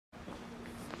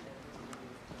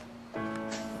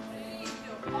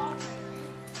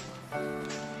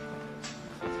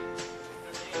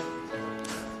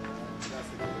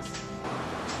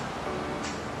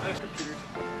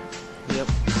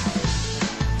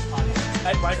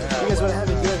I'd like to. You guys would have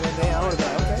been doing one day. I would have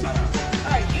been okay.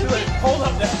 Alright, you do it. Hold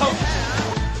up now.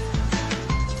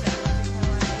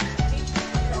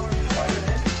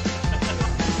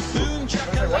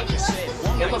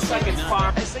 It looks like it's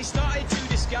farm. As they started to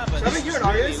discover I mean, you're an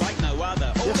artist. like no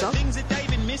other. All the things that they've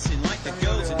been missing, like the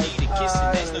girls that need a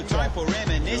kissing. There's no time for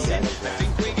reminiscing. I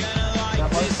think we're gonna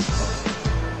like this.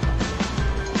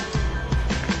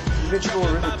 Ritual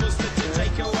river. Bubbles to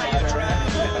take away your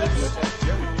troubles.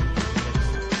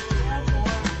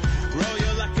 Roll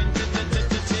your luck and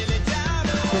till it down.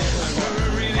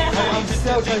 I'm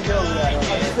still trying to go with that.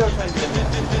 I'm still trying to go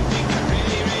with that.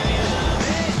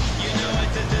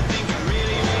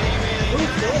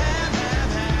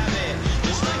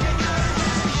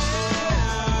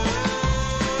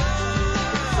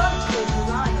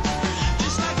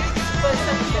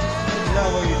 No,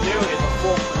 what you do is a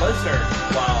full blizzard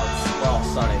while it's all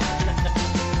sunny.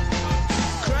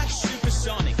 Crash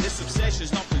supersonic, this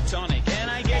obsession's not plutonic. And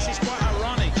I guess it's quite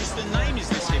ironic, just the name is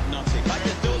this hypnotic. Like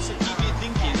the thoughts that keep you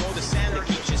thinking, or the sand that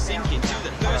keeps you sinking, to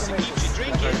the thirst that keeps you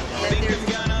drinking. Think I'm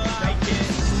gonna like it.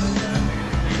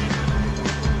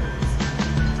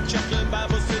 Chocolate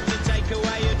bubbles to take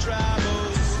away your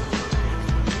troubles.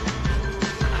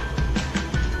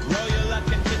 Roll your luck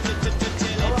and till it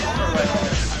down.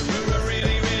 I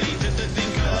really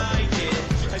think I like it.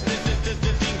 I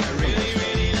think I really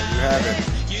like it.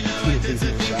 You know I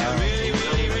think I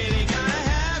really gotta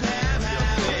have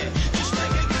it. Just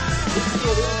like a guy.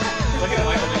 Look at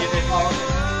Michael.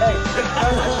 Hey.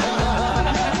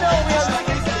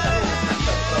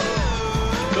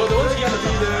 The ones you gotta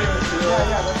be there.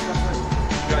 Yeah,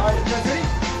 that's right.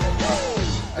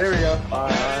 There we go.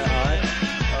 Alright.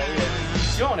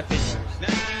 You don't want to pitch.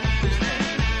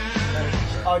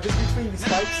 Just between these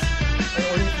spikes, or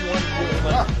if you want to do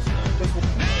it, this will.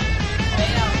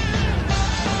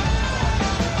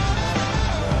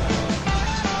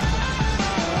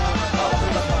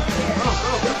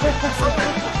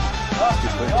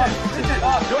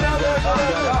 Go down there.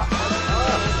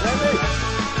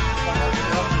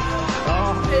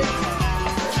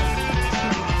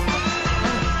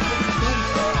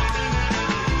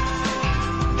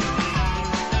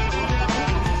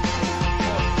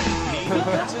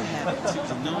 That's a habit to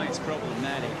deny it's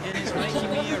problematic, and it's making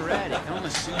me erratic. I'm a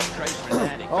super crazy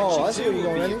fanatic. Oh, I see where you're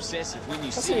going, Randy. Obsessive when you I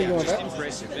see see where you're I'm going, just man.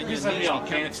 impressive, and You your sent me needs all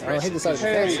become fancy. Oh, hit the side of the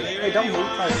expressive. fence. Hey, don't move.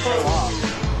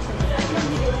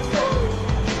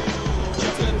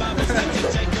 Chocolate bubbles to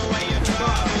take away your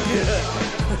troubles.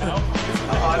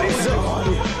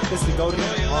 This is the golden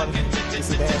one. This is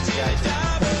the dance guy.